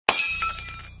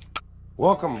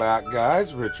Welcome back,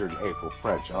 guys. Richard and April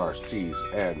French RSTs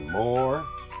and more.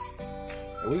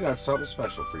 And we got something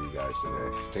special for you guys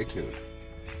today. Stay tuned.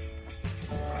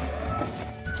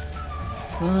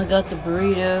 Well, I got the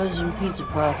burritos and pizza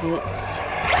pockets.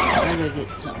 I gotta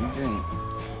get something to drink.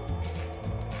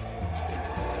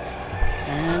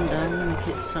 And I'm gonna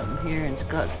get something here in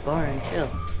Scott's Bar and chill.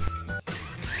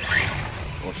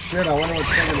 Well, shit, I wonder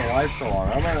what's taking the lights so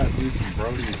long. I'm gonna do some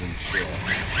Brodies and shit.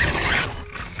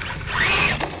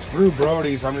 Screw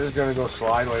Brodies, I'm just gonna go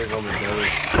sideways on the dirt.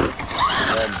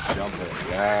 And jump it.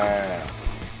 Yeah.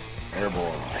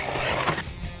 Airborne.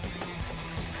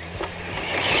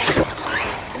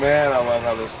 Man, I love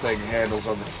how this thing handles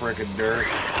on the frickin' dirt.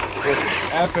 This is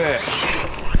epic.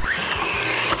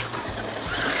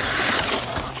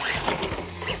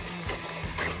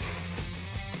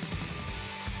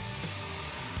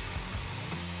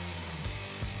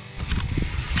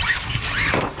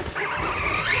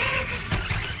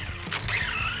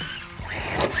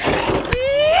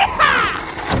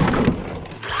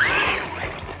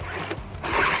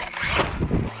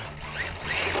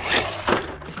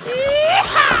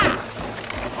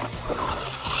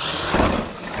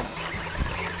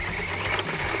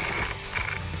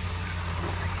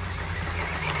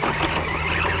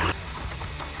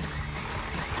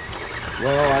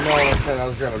 Well, I know I said I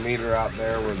was going to meet her out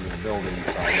there where the building's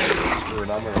side. Screw it,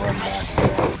 I'm going to run back to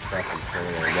the truck and trailer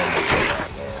and run the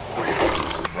out there.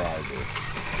 Surprise her.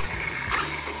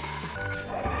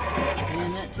 Man,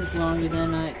 that took longer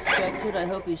than I expected. I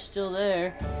hope he's still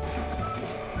there.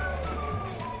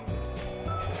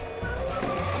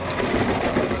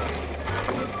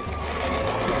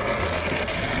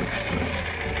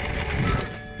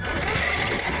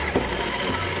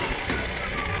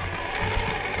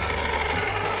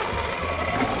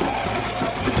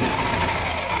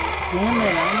 Damn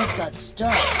it, I almost got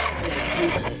stuck. Get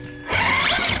piece it.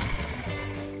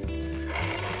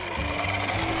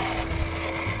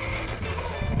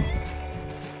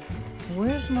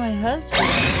 Where's my husband?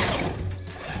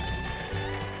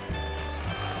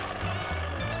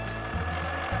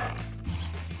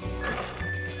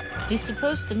 He's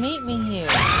supposed to meet me here.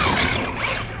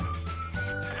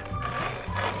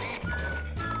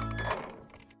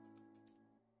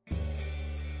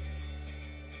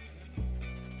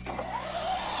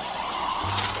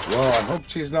 Well, I hope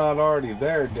she's not already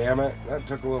there, damn it. That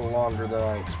took a little longer than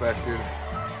I expected.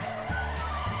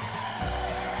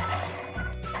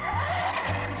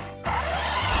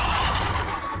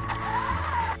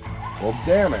 Well,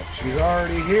 damn it, she's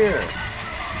already here.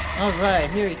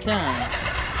 Alright, here he comes.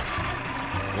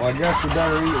 Well, I guess we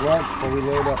better eat lunch before we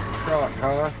load up the truck,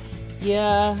 huh?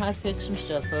 Yeah, I picked some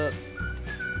stuff up.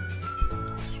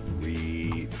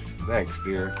 Sweet. Thanks,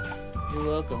 dear. You're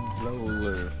welcome,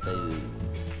 roller food.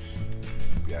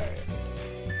 Yeah.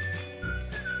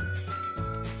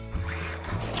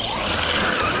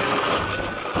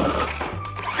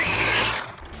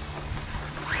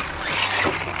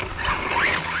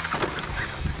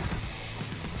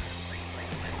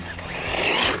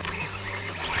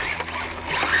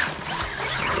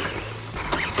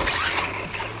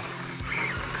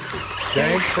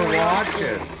 Thanks for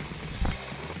watching.